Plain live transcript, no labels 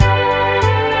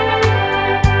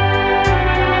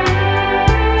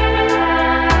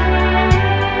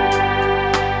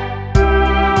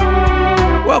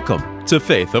to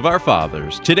Faith of Our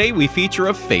Fathers. Today we feature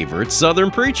a favorite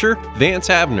Southern preacher, Vance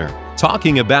Havner.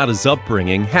 Talking about his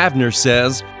upbringing, Havner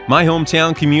says, "My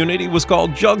hometown community was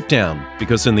called Jugtown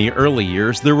because in the early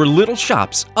years there were little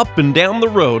shops up and down the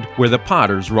road where the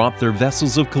potters wrought their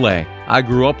vessels of clay. I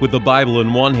grew up with the Bible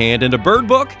in one hand and a bird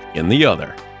book in the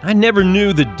other. I never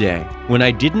knew the day when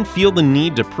I didn't feel the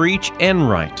need to preach and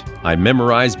write. I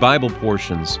memorized Bible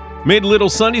portions, made little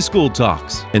Sunday school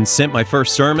talks, and sent my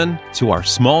first sermon to our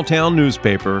small town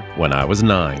newspaper when I was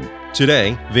 9.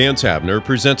 Today, Vance Havner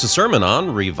presents a sermon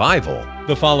on revival.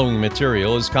 The following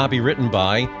material is copywritten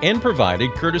by and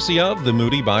provided courtesy of the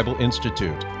Moody Bible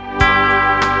Institute.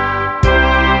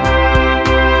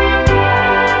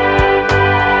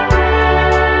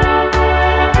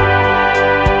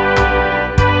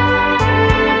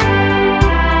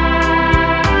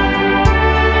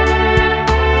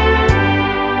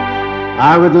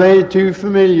 I would lay two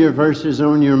familiar verses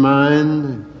on your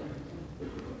mind.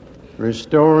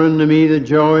 Restore unto me the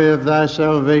joy of thy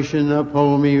salvation,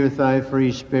 uphold me with thy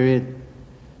free spirit.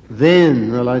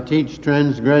 Then will I teach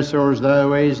transgressors thy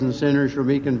ways, and sinners shall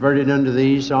be converted unto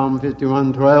thee. Psalm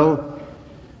 51:12.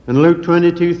 And Luke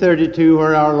 22:32,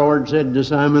 where our Lord said to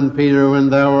Simon Peter,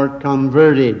 when thou art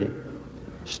converted,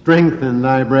 strengthen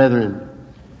thy brethren.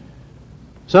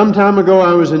 Some time ago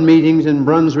I was in meetings in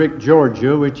Brunswick,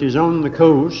 Georgia, which is on the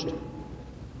coast,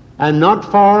 and not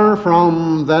far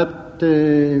from that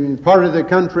part of the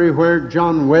country where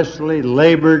John Wesley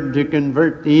labored to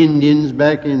convert the Indians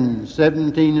back in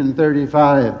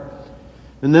 1735.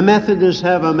 And the Methodists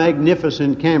have a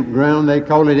magnificent campground. They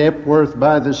call it Epworth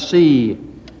by the Sea.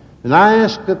 And I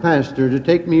asked the pastor to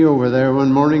take me over there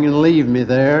one morning and leave me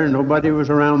there. Nobody was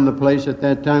around the place at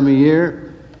that time of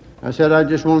year. I said, I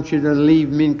just want you to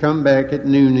leave me and come back at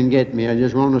noon and get me. I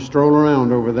just want to stroll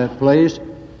around over that place.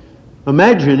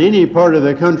 Imagine any part of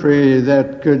the country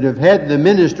that could have had the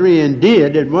ministry and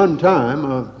did at one time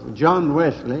of John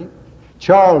Wesley,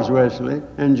 Charles Wesley,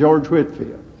 and George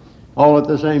Whitefield, all at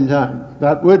the same time.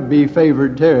 That would be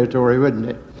favored territory, wouldn't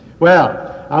it?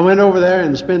 Well, I went over there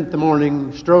and spent the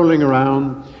morning strolling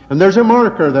around, and there's a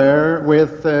marker there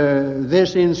with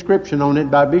this inscription on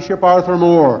it by Bishop Arthur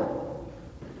Moore.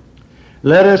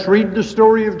 Let us read the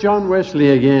story of John Wesley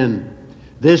again.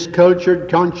 This cultured,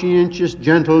 conscientious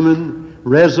gentleman,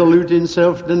 resolute in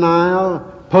self-denial,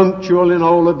 punctual in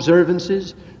all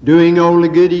observances, doing all the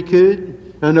good he could,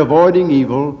 and avoiding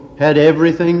evil, had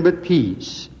everything but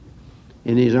peace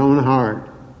in his own heart.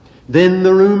 Then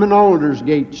the room in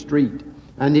Aldersgate Street,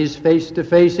 and his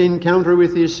face-to-face encounter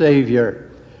with his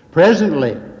Savior.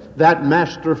 Presently, that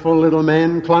masterful little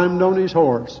man climbed on his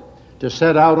horse to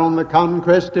set out on the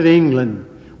conquest of England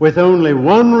with only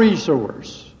one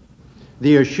resource,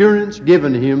 the assurance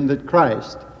given him that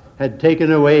Christ had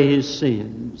taken away his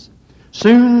sins.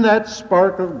 Soon that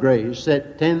spark of grace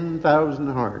set 10,000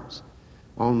 hearts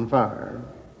on fire.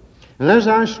 And as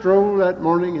I strolled that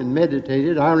morning and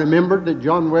meditated, I remembered that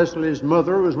John Wesley's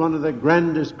mother was one of the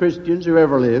grandest Christians who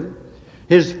ever lived.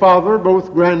 His father,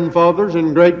 both grandfathers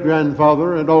and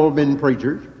great-grandfather, had all been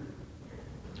preachers.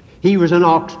 He was an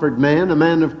Oxford man, a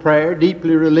man of prayer,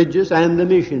 deeply religious, and a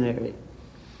missionary,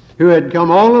 who had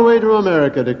come all the way to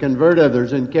America to convert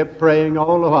others and kept praying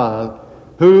all the while,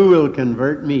 who will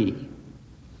convert me?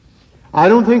 I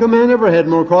don't think a man ever had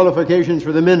more qualifications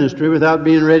for the ministry without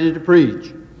being ready to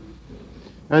preach.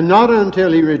 And not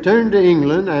until he returned to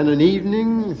England, and an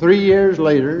evening 3 years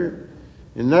later,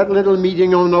 in that little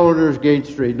meeting on Aldersgate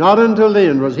Street, not until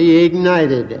then was he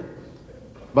ignited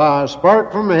by a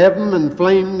spark from heaven and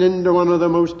flamed into one of the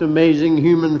most amazing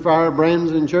human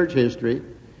firebrands in church history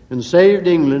and saved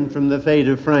England from the fate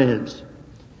of France.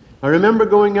 I remember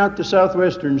going out to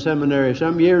Southwestern Seminary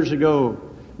some years ago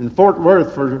in Fort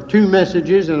Worth for 2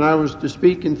 messages, and I was to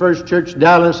speak in First Church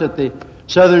Dallas at the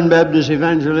Southern Baptist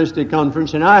Evangelistic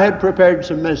Conference, and I had prepared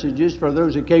some messages for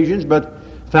those occasions, but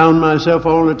found myself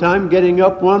all the time getting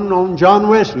up one on John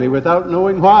Wesley without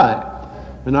knowing why.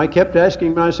 And I kept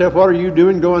asking myself, what are you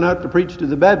doing going out to preach to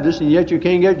the Baptists, and yet you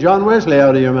can't get John Wesley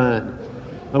out of your mind?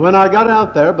 And when I got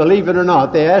out there, believe it or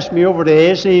not, they asked me over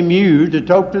to SMU to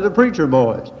talk to the preacher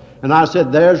boys. And I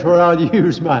said, there's where I'll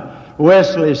use my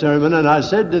Wesley sermon. And I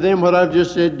said to them what I've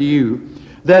just said to you,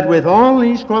 that with all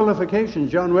these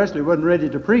qualifications, John Wesley wasn't ready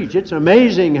to preach. It's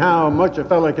amazing how much a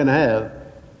fellow can have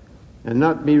and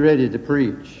not be ready to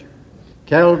preach.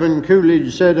 Calvin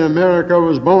Coolidge said America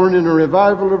was born in a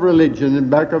revival of religion,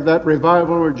 and back of that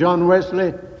revival were John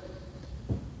Wesley,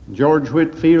 George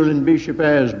Whitefield, and Bishop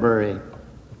Asbury.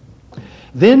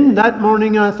 Then that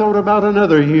morning I thought about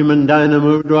another human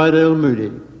dynamo, Dwight L.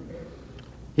 Moody.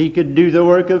 He could do the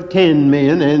work of 10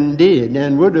 men, and did,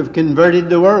 and would have converted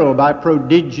the world by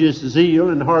prodigious zeal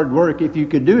and hard work if you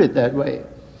could do it that way.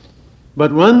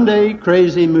 But one day,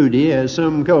 Crazy Moody, as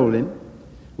some called him,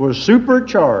 was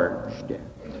supercharged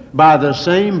by the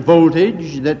same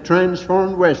voltage that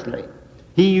transformed Wesley.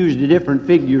 He used a different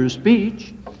figure of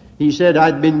speech. He said,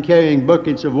 I'd been carrying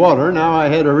buckets of water, now I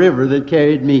had a river that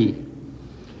carried me.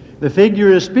 The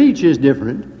figure of speech is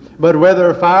different, but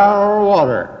whether fire or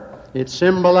water, it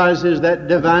symbolizes that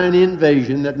divine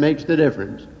invasion that makes the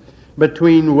difference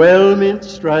between well-meant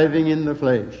striving in the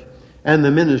flesh and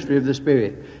the ministry of the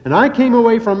Spirit. And I came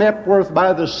away from Epworth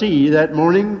by the sea that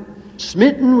morning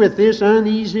smitten with this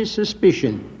uneasy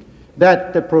suspicion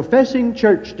that the professing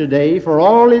church today, for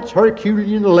all its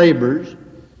Herculean labors,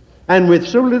 and with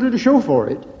so little to show for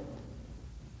it,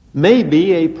 may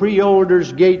be a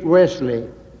pre-Aldersgate Wesley.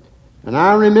 And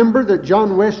I remember that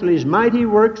John Wesley's mighty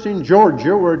works in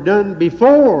Georgia were done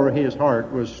before his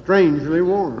heart was strangely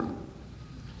warm.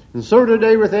 And so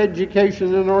today, with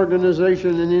education and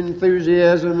organization and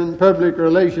enthusiasm and public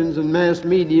relations and mass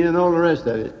media and all the rest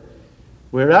of it,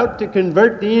 we're out to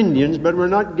convert the Indians, but we're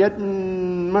not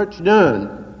getting much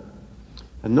done.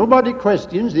 And nobody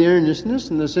questions the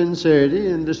earnestness and the sincerity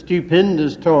and the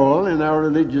stupendous toil in our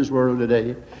religious world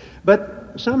today.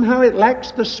 But somehow it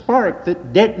lacks the spark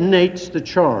that detonates the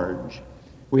charge.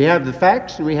 We have the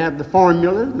facts, and we have the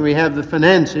formula, and we have the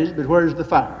finances, but where's the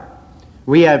fire?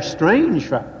 We have strange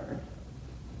fire.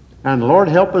 And Lord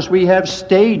help us, we have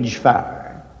stage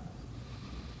fire.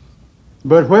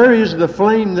 But where is the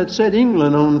flame that set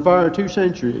England on fire 2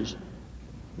 centuries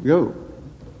ago?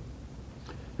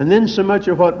 And then so much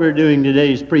of what we're doing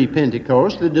today is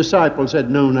pre-Pentecost. The disciples had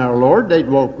known our Lord. They'd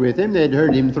walked with Him. They'd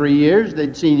heard Him 3 years.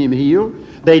 They'd seen Him heal.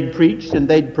 They'd preached and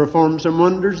they'd performed some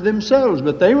wonders themselves.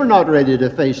 But they were not ready to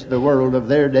face the world of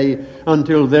their day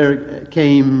until there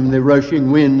came the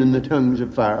rushing wind and the tongues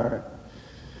of fire.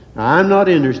 Now, I'm not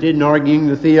interested in arguing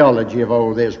the theology of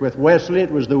all this. With Wesley,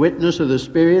 it was the witness of the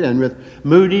Spirit, and with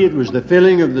Moody, it was the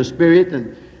filling of the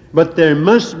Spirit. But there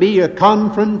must be a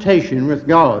confrontation with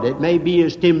God. It may be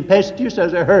as tempestuous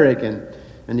as a hurricane,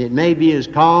 and it may be as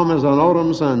calm as an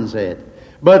autumn sunset.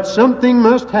 But something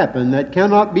must happen that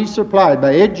cannot be supplied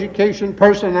by education,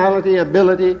 personality,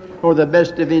 ability, or the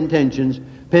best of intentions.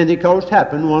 Pentecost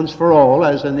happened once for all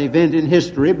as an event in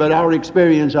history, but our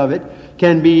experience of it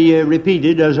can be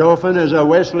repeated as often as a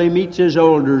Wesley meets his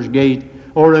Aldersgate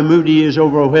or a Moody is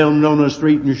overwhelmed on a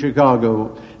street in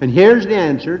Chicago. And here's the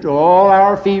answer to all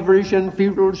our feverish and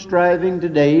futile striving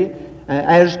today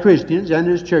as Christians and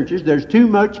as churches. There's too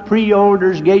much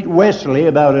pre-Aldersgate Wesley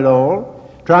about it all,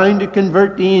 trying to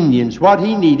convert the Indians. What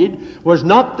he needed was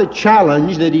not the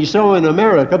challenge that he saw in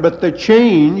America, but the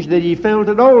change that he felt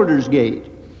at Aldersgate.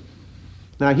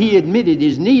 Now, he admitted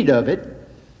his need of it,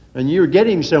 and you're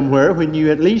getting somewhere when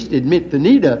you at least admit the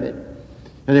need of it.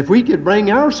 And if we could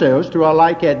bring ourselves to a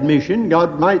like admission,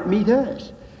 God might meet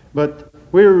us. But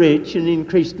we're rich and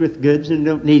increased with goods and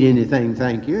don't need anything,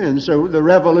 thank you. And so the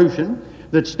revolution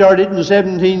that started in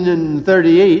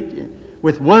 1738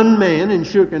 with one man and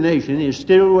shook a nation is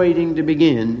still waiting to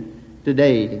begin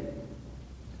today.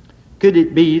 Could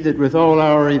it be that with all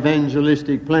our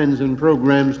evangelistic plans and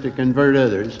programs to convert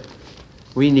others,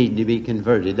 we need to be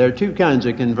converted? There are 2 kinds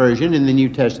of conversion in the New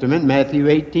Testament. Matthew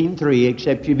 18:3,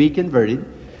 except you be converted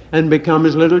and become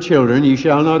as little children, you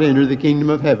shall not enter the kingdom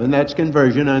of heaven. That's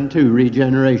conversion unto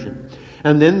regeneration.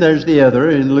 And then there's the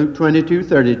other in Luke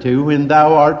 22:32, when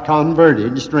thou art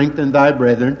converted, strengthen thy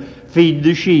brethren, feed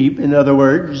the sheep. In other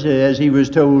words, as he was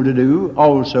told to do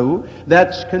also,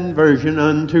 that's conversion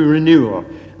unto renewal.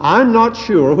 I'm not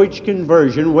sure which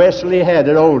conversion Wesley had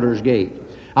at Aldersgate.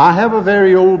 I have a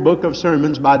very old book of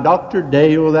sermons by Dr.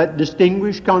 Dale, that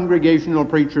distinguished congregational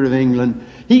preacher of England.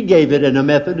 He gave it in a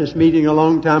Methodist meeting a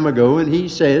long time ago, and he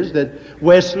says that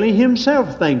Wesley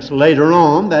himself thinks later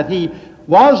on that he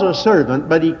was a servant,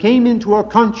 but he came into a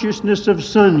consciousness of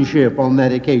sonship on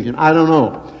that occasion. I don't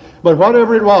know. But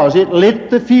whatever it was, it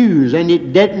lit the fuse, and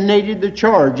it detonated the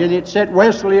charge, and it set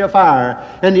Wesley afire,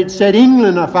 and it set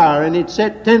England afire, and it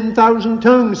set 10,000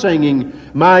 tongues singing,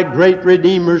 my great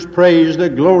Redeemer's praise, the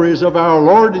glories of our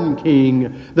Lord and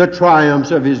King, the triumphs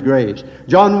of His grace.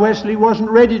 John Wesley wasn't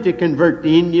ready to convert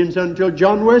the Indians until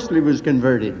John Wesley was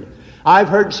converted. I've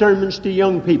heard sermons to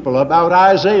young people about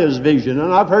Isaiah's vision,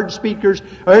 and I've heard speakers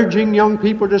urging young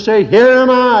people to say, here am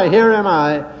I, here am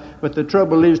I. But the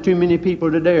trouble is, too many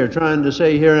people today are trying to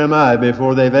say, here am I,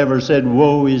 before they've ever said,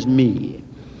 woe is me.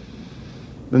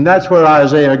 And that's where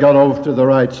Isaiah got off to the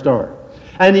right start.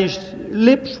 And his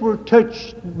lips were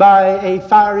touched by a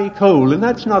fiery coal, and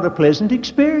that's not a pleasant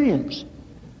experience.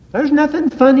 There's nothing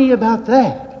funny about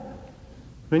that.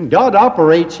 When God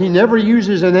operates, He never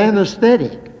uses an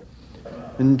anesthetic.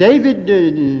 And David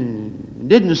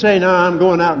didn't say, "Now I'm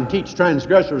going out and teach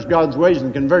transgressors God's ways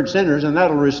and convert sinners, and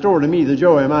that'll restore to me the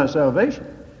joy of my salvation."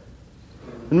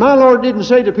 And my Lord didn't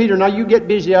say to Peter, "Now you get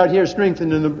busy out here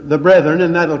strengthening the brethren,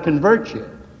 and that'll convert you."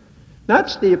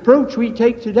 That's the approach we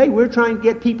take today. We're trying to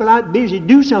get people out busy.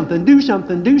 Do something, do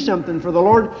something, do something for the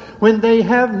Lord when they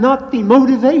have not the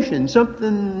motivation.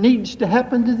 Something needs to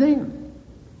happen to them.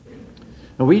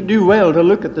 Now, we do well to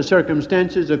look at the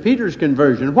circumstances of Peter's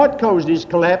conversion. What caused his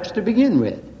collapse to begin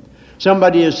with?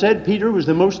 Somebody has said Peter was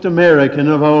the most American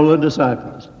of all the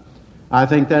disciples. I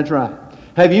think that's right.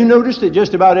 Have you noticed that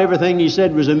just about everything he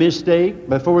said was a mistake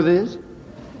before this?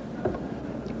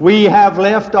 "We have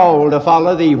left all to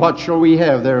follow thee. What shall we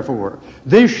have therefore?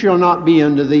 This shall not be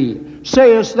unto thee.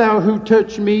 Sayest thou, who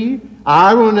touched me?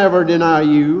 I will never deny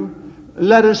you.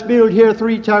 Let us build here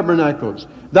 3 tabernacles.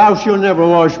 Thou shalt never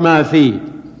wash my feet."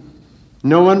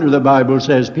 No wonder the Bible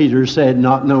says Peter said,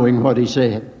 not knowing what he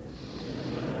said.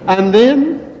 And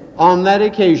then, on that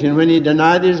occasion, when he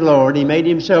denied his Lord, he made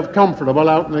himself comfortable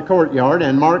out in the courtyard,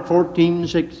 and Mark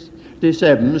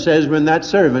 14:67 says, when that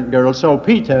servant girl saw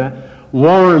Peter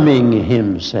warming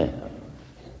himself.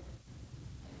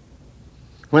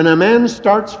 When a man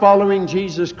starts following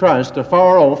Jesus Christ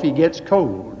afar off, he gets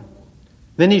cold.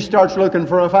 Then he starts looking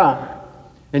for a fire.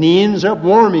 And he ends up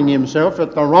warming himself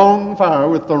at the wrong fire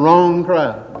with the wrong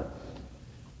crowd.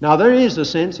 Now there is a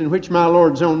sense in which my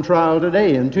Lord's on trial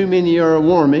today, and too many are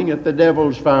warming at the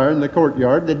devil's fire in the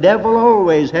courtyard. The devil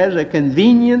always has a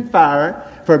convenient fire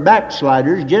for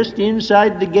backsliders just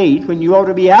inside the gate when you ought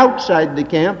to be outside the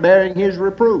camp bearing his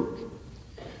reproach.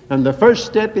 And the first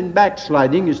step in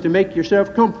backsliding is to make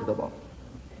yourself comfortable.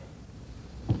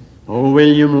 Old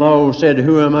William Law said,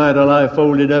 "Who am I to lie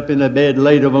folded up in a bed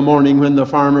late of a morning when the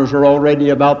farmers are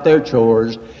already about their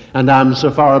chores, and I'm so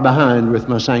far behind with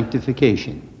my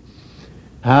sanctification?"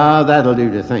 How that'll do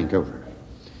to think over.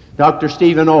 Dr.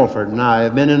 Stephen Alford and I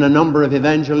have been in a number of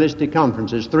evangelistic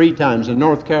conferences 3 times in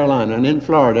North Carolina and in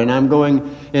Florida, and I'm going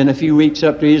in a few weeks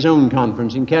up to his own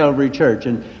conference in Calvary Church,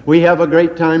 and we have a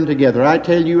great time together. I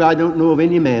tell you, I don't know of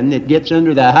any man that gets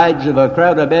under the hides of a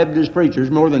crowd of Baptist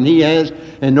preachers more than he has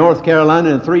in North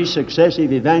Carolina in 3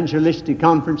 successive evangelistic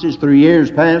conferences 3 years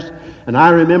past. And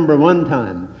I remember one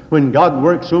time when God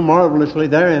worked so marvelously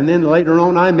there, and then later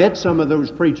on I met some of those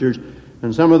preachers,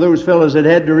 and some of those fellows that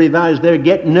had to revise their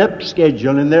getting up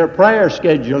schedule and their prayer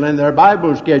schedule and their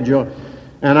Bible schedule.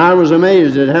 And I was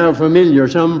amazed at how familiar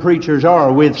some preachers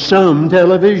are with some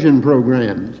television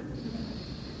programs.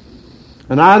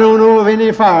 And I don't know of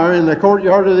any fire in the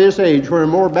courtyard of this age where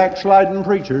more backsliding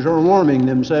preachers are warming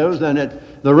themselves than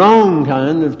at the wrong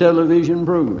kind of television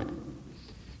program.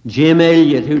 Jim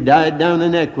Elliot, who died down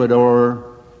in Ecuador,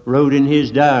 wrote in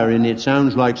his diary, and it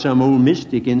sounds like some old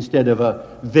mystic instead of a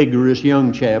vigorous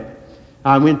young chap.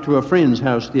 I went to a friend's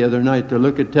house the other night to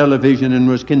look at television and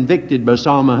was convicted by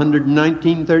Psalm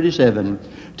 119:37.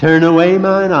 "Turn away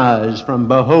mine eyes from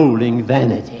beholding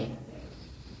vanity."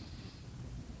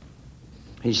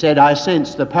 He said, "I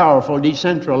sense the powerful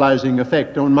decentralizing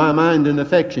effect on my mind and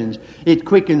affections. It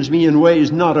quickens me in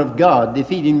ways not of God,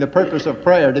 defeating the purpose of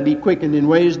prayer to be quickened in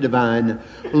ways divine.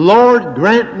 Lord,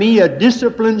 grant me a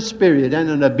disciplined spirit and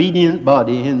an obedient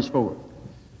body henceforth."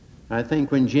 I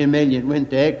think when Jim Elliot went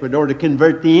to Ecuador to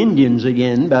convert the Indians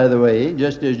again, by the way,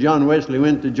 just as John Wesley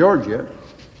went to Georgia,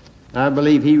 I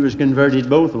believe he was converted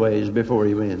both ways before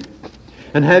he went.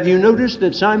 And have you noticed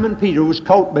that Simon Peter was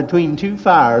caught between 2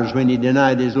 fires when he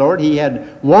denied his Lord? He had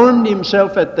warmed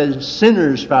himself at the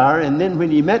sinner's fire, and then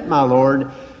when he met my Lord,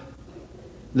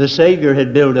 the Savior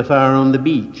had built a fire on the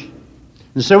beach.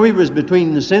 And so he was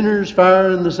between the sinner's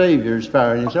fire and the Savior's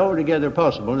fire. And it's altogether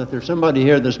possible that there's somebody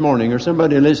here this morning or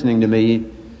somebody listening to me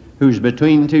who's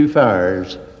between 2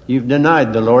 fires. You've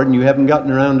denied the Lord and you haven't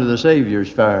gotten around to the Savior's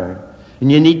fire.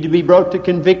 And you need to be brought to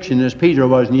conviction as Peter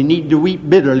was, and you need to weep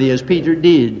bitterly as Peter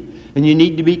did. And you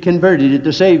need to be converted at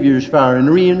the Savior's fire and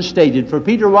reinstated, for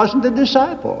Peter wasn't a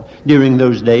disciple during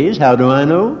those days. How do I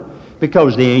know?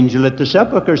 Because the angel at the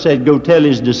sepulchre said, "Go tell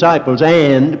his disciples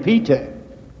and Peter."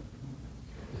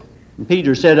 And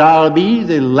Peter said, "I'll be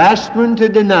the last one to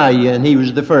deny you," and he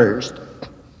was the first.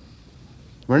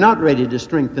 We're not ready to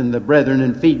strengthen the brethren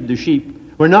and feed the sheep.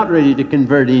 We're not ready to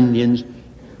convert Indians.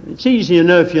 It's easy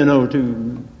enough,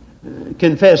 to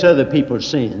confess other people's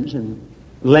sins and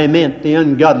lament the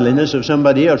ungodliness of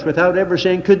somebody else without ever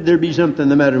saying, "Could there be something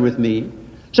the matter with me?"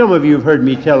 Some of you have heard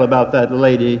me tell about that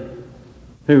lady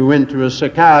who went to a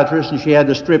psychiatrist, and she had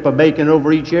a strip of bacon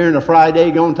over each ear and a fried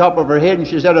egg on top of her head, and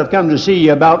she said, "I've come to see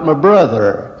you about my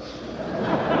brother."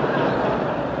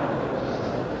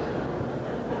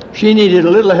 She needed a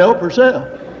little help herself.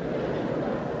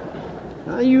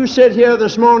 Now, you sit here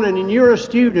this morning and you're a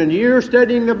student, you're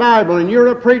studying the Bible, and you're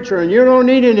a preacher, and you don't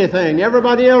need anything.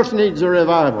 Everybody else needs a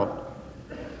revival.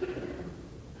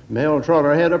 Mel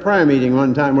Trotter had a prayer meeting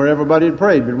one time where everybody had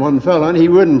prayed, but one fellow, and he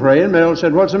wouldn't pray, and Mel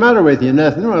said, "What's the matter with you?"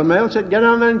 Nothing. Well, Mel said, "Get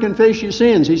down there and confess your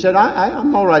sins." He said,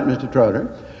 I'm all right, Mr. Trotter.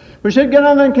 We said, "Get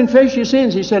down there and confess your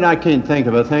sins." He said, "I can't think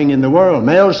of a thing in the world."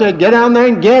 Mel said, "Get down there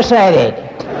and guess at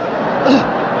it."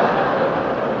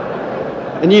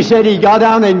 And he said he got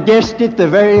down and guessed it the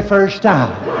very first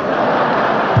time.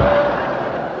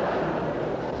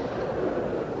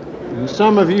 And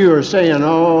some of you are saying,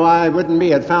 "Oh, I wouldn't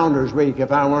be at Founders Week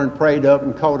if I weren't prayed up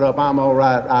and caught up. I'm all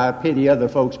right. I pity other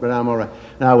folks, but I'm all right."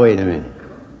 Now, wait a minute.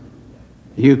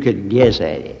 You could guess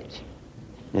at it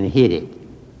and hit it.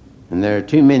 And there are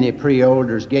too many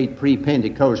pre-Alders Gate,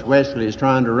 pre-Pentecost Wesleys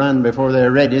trying to run before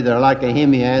they're ready. They're like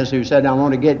Ahimaaz who said, "I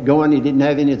want to get going." He didn't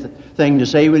have anything to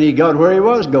say when he got where he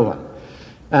was going.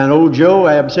 And old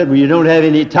Joab said, "Well, you don't have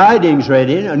any tidings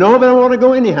ready." "No, but I want to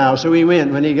go anyhow." So he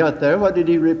went. When he got there, what did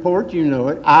he report? You know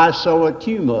it. "I saw a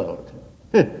tumult."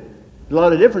 A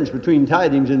lot of difference between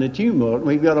tidings and a tumult.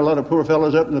 We've got a lot of poor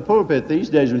fellows up in the pulpit these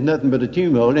days with nothing but a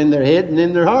tumult in their head and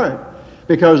in their heart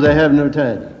because they have no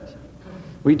tidings.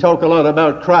 We talk a lot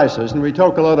about crisis and we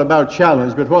talk a lot about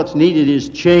challenge, but what's needed is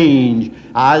change.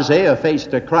 Isaiah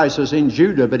faced a crisis in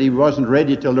Judah, but he wasn't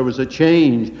ready till there was a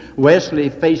change. Wesley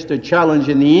faced a challenge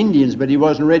in the Indians, but he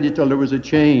wasn't ready till there was a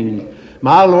change.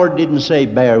 My Lord didn't say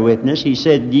bear witness. He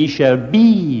said, "Ye shall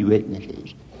be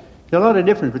witnesses." There's a lot of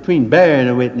difference between bearing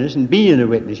a witness and being a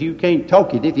witness. You can't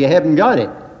talk it if you haven't got it.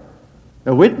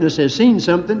 A witness has seen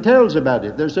something, tells about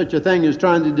it. There's such a thing as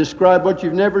trying to describe what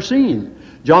you've never seen.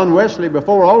 John Wesley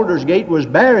before Aldersgate was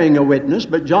bearing a witness,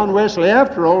 but John Wesley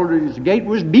after Aldersgate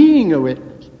was being a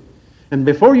witness. And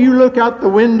before you look out the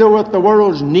window at the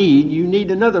world's need, you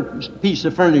need another piece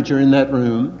of furniture in that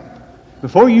room.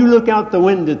 Before you look out the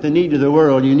window at the need of the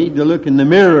world, you need to look in the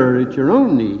mirror at your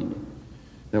own need.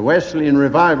 The Wesleyan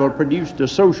revival produced a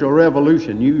social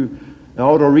revolution. You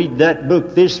ought to read that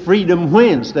book, This Freedom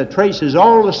Whence, that traces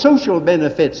all the social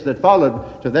benefits that followed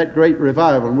to that great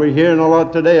revival. And we're hearing a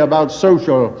lot today about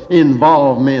social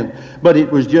involvement, but it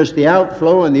was just the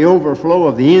outflow and the overflow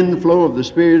of the inflow of the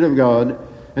Spirit of God,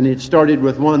 and it started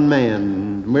with one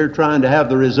man. We're trying to have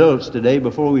the results today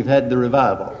before we've had the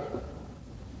revival.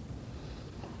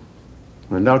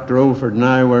 When Dr. Olford and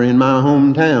I were in my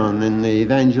hometown in the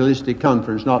evangelistic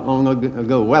conference not long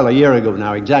ago, well, a year ago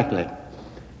now exactly,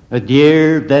 a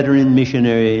dear veteran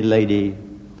missionary lady,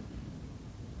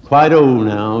 quite old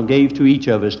now, gave to each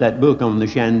of us that book on the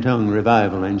Shantung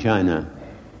revival in China.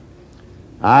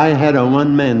 I had a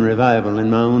one-man revival in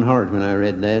my own heart when I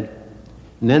read that.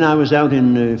 And then I was out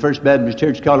in First Baptist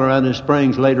Church, Colorado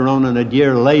Springs later on, and a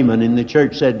dear layman in the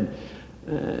church said,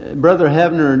 "Brother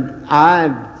Havner,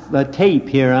 I've a tape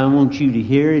here I want you to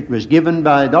hear. It was given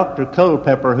by Dr.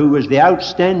 Culpepper, who was the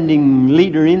outstanding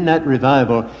leader in that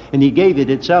revival, and he gave it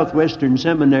at Southwestern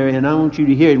Seminary, and I want you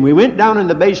to hear it." And we went down in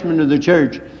the basement of the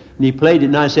church, and he played it,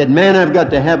 and I said, "Man, I've got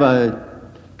to have a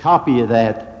copy of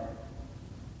that."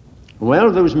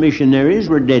 Well, those missionaries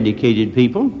were dedicated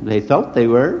people. They thought they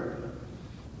were.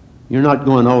 You're not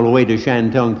going all the way to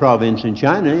Shantung province in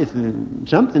China if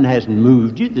something hasn't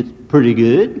moved you that's pretty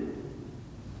good.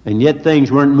 And yet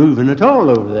things weren't moving at all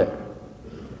over there.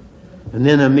 And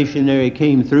then a missionary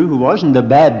came through who wasn't a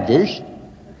Baptist,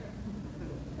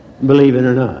 believe it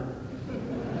or not,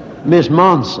 Miss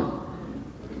Monson.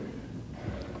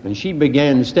 And she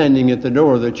began standing at the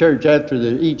door of the church after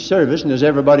each service, and as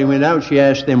everybody went out, she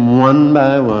asked them one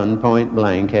by one, point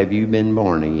blank, "Have you been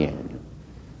born again?"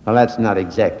 Well, that's not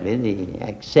exactly the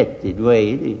accepted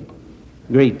way to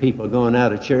greet people going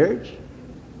out of church.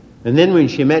 And then when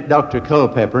she met Dr.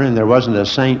 Culpepper, and there wasn't a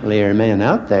saintlier man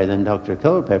out there than Dr.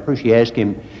 Culpepper, she asked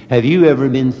him, "Have you ever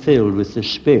been filled with the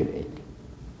Spirit?"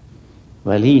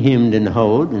 Well, he hemmed and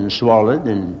hawed and swallowed,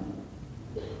 and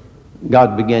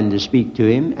God began to speak to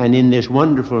him. And in this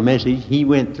wonderful message, he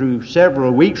went through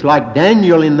several weeks, like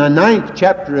Daniel in the 9th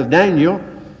chapter of Daniel.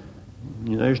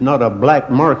 You know, there's not a black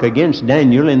mark against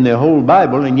Daniel in the whole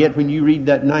Bible, and yet when you read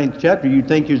that 9th chapter, you'd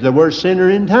think he's the worst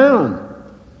sinner in town.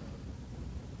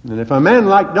 And if a man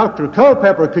like Dr.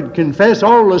 Culpepper could confess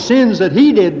all the sins that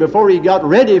he did before he got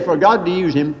ready for God to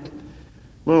use him,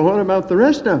 well, what about the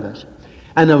rest of us?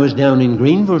 And I was down in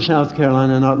Greenville, South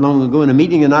Carolina not long ago in a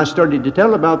meeting, and I started to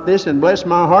tell about this, and bless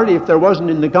my heart, if there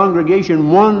wasn't in the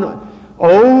congregation one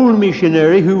old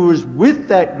missionary who was with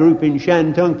that group in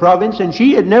Shantung province, and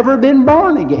she had never been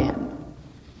born again.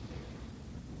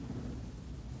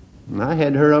 And I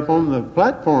had her up on the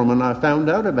platform when I found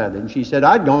out about it. And she said,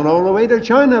 I'd gone all the way to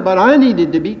China, but I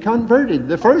needed to be converted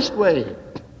the first way.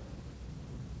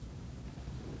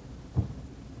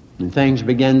 And things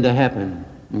began to happen.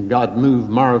 And God moved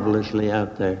marvelously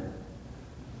out there.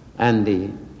 And the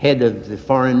head of the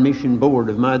Foreign Mission Board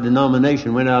of my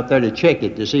denomination went out there to check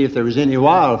it to see if there was any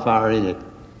wildfire in it.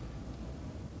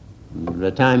 By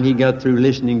the time he got through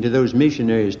listening to those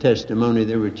missionaries' testimony,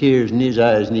 there were tears in his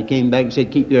eyes, and he came back and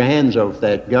said, keep your hands off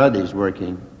that. God is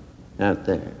working out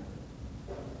there.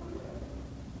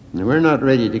 Now, we're not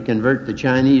ready to convert the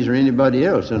Chinese or anybody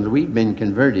else until we've been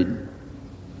converted.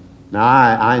 Now,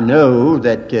 I know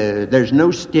that there's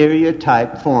no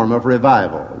stereotype form of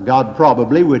revival. God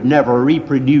probably would never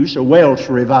reproduce a Welsh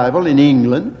revival in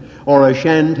England or a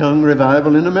Shantung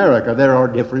revival in America. There are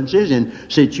differences in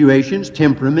situations,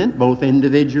 temperament, both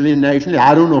individually and nationally.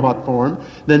 I don't know what form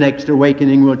the next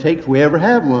awakening will take if we ever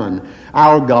have one.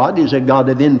 Our God is a God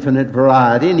of infinite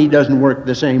variety, and He doesn't work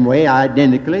the same way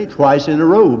identically twice in a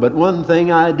row. But one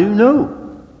thing I do know,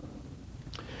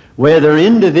 whether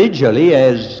individually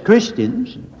as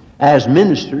Christians, as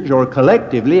ministers, or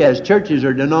collectively as churches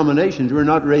or denominations, we're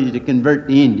not ready to convert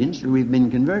the Indians till we've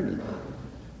been converted.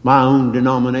 My own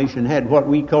denomination had what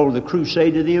we call the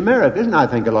Crusade of the Americas, and I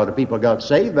think a lot of people got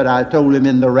saved, but I told them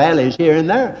in the rallies here and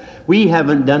there, we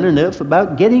haven't done enough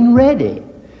about getting ready.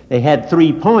 They had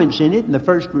 3 points in it, and the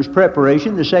first was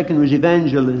preparation, the second was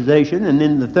evangelization, and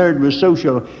then the third was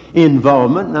social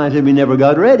involvement, and I said we never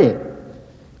got ready.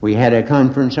 We had a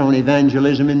conference on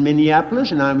evangelism in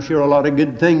Minneapolis, and I'm sure a lot of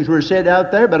good things were said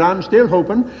out there, but I'm still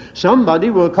hoping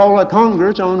somebody will call a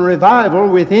congress on revival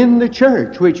within the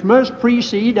church, which must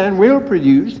precede and will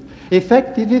produce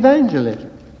effective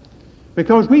evangelism.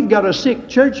 Because we've got a sick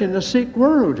church in a sick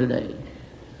world today.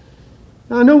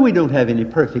 I know we don't have any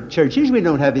perfect churches. We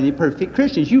don't have any perfect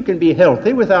Christians. You can be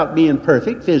healthy without being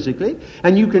perfect physically,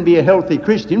 and you can be a healthy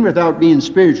Christian without being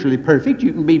spiritually perfect.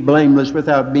 You can be blameless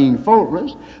without being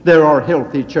faultless. There are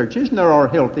healthy churches, and there are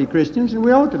healthy Christians, and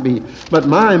we ought to be. But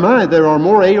my, there are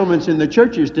more ailments in the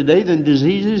churches today than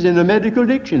diseases in a medical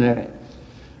dictionary.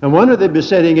 And one of the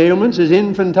besetting ailments is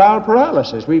infantile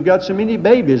paralysis. We've got so many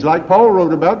babies, like Paul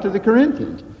wrote about to the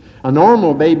Corinthians. A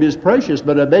normal baby is precious,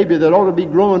 but a baby that ought to be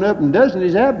growing up and doesn't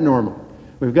is abnormal.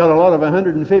 We've got a lot of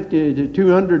 150 to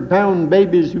 200-pound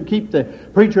babies who keep the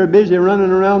preacher busy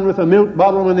running around with a milk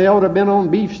bottle when they ought to have been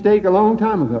on beefsteak a long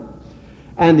time ago.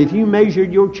 And if you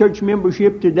measured your church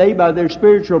membership today by their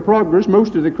spiritual progress,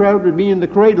 most of the crowd would be in the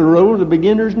cradle roll, the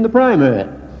beginners, and the primary.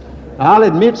 I'll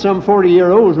admit some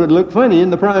 40-year-olds would look funny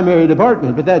in the primary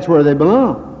department, but that's where they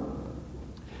belong.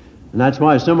 And that's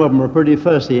why some of them are pretty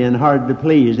fussy and hard to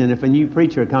please. And if a new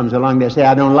preacher comes along, they say,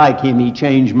 I don't like him, he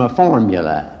changed my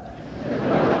formula.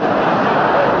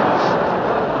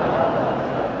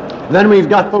 Then we've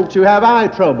got folks who have eye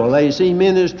trouble. They see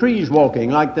men as trees walking,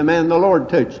 like the man the Lord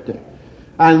touched.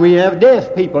 And we have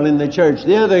deaf people in the church,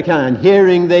 the other kind.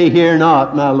 Hearing they hear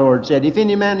not, my Lord said. If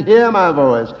any man hear my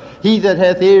voice, he that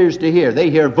hath ears to hear. They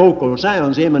hear vocal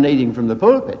sounds emanating from the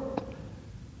pulpit,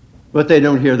 but they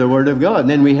don't hear the Word of God. And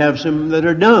then we have some that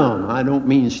are dumb. I don't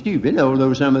mean stupid,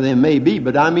 although some of them may be,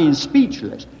 but I mean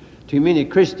speechless. Too many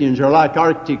Christians are like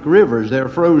Arctic rivers. They're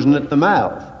frozen at the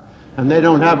mouth, and they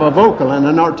don't have a vocal and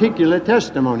an articulate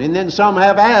testimony. And then some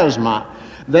have asthma.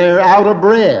 They're out of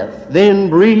breath. Then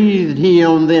breathed he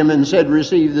on them and said,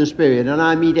 receive the Spirit. And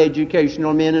I meet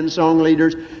educational men and song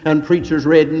leaders and preachers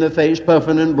red in the face,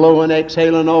 puffing and blowing,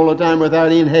 exhaling all the time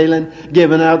without inhaling,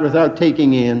 giving out without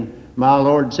taking in. My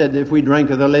Lord said that if we drank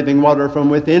of the living water from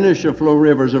within us shall flow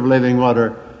rivers of living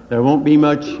water. There won't be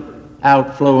much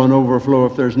outflow and overflow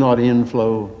if there's not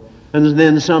inflow. And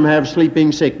then some have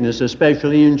sleeping sickness,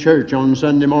 especially in church on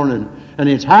Sunday morning. And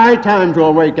it's high time to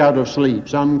awake out of sleep.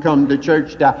 Some come to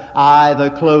church to eye the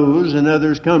clothes, and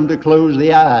others come to close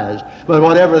the eyes. But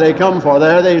whatever they come for,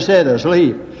 there they sit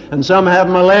asleep. And some have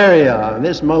malaria,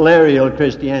 this malarial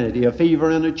Christianity, a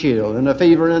fever and a chill, and a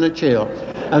fever and a chill.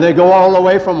 And they go all the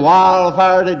way from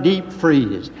wildfire to deep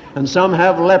freeze. And some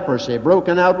have leprosy,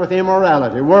 broken out with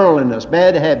immorality, worldliness,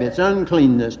 bad habits,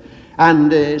 uncleanness.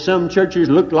 And some churches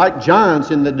look like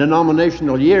giants in the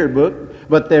denominational yearbook,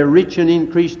 but they're rich and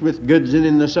increased with goods, and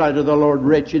in the sight of the Lord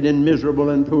wretched and miserable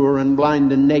and poor and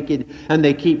blind and naked. And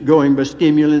they keep going by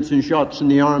stimulants and shots in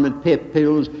the arm and pep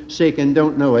pills, sick and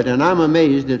don't know it. And I'm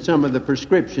amazed at some of the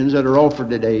prescriptions that are offered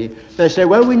today. They say,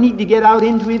 well, we need to get out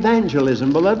into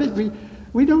evangelism. Beloved,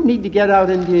 we don't need to get out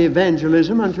into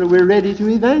evangelism until we're ready to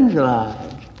evangelize.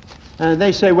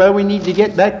 They say, well, we need to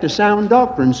get back to sound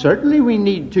doctrine. Certainly we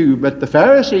need to, but the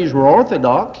Pharisees were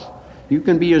orthodox. You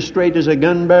can be as straight as a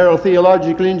gun barrel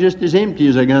theologically and just as empty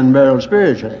as a gun barrel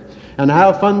spiritually. And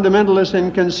how fundamentalist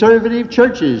and conservative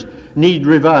churches need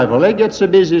revival. They get so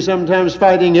busy sometimes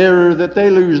fighting error that they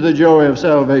lose the joy of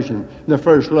salvation, the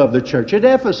first love. The church at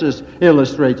Ephesus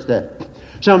illustrates that.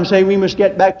 Some say we must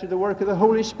get back to the work of the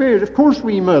Holy Spirit. Of course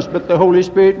we must, but the Holy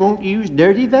Spirit won't use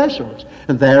dirty vessels.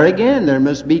 And there again, there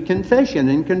must be confession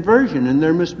and conversion, and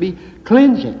there must be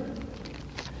cleansing.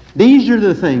 These are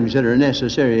the things that are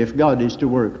necessary if God is to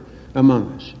work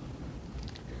among us.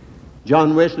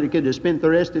 John Wesley could have spent the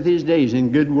rest of his days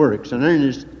in good works, an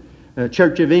earnest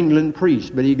Church of England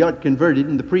priest, but he got converted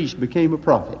and the priest became a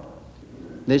prophet.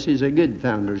 This is a good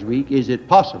Founders Week. Is it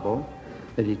possible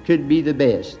that it could be the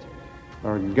best?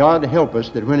 Or God help us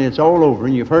that when it's all over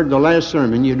and you've heard the last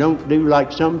sermon, you don't do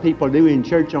like some people do in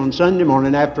church on Sunday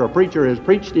morning after a preacher has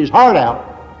preached his heart out.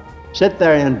 Sit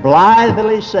there and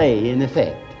blithely say, in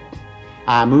effect,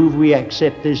 I move we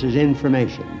accept this as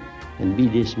information and be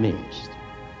dismissed.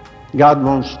 God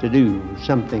wants to do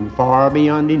something far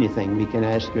beyond anything we can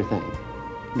ask or think.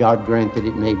 God grant that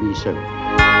it may be so.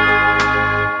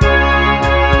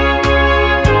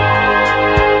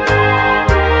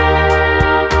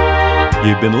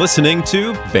 You've been listening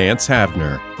to Vance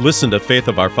Havner. Listen to Faith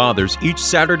of Our Fathers each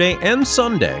Saturday and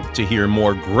Sunday to hear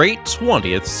more great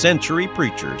 20th century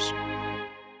preachers.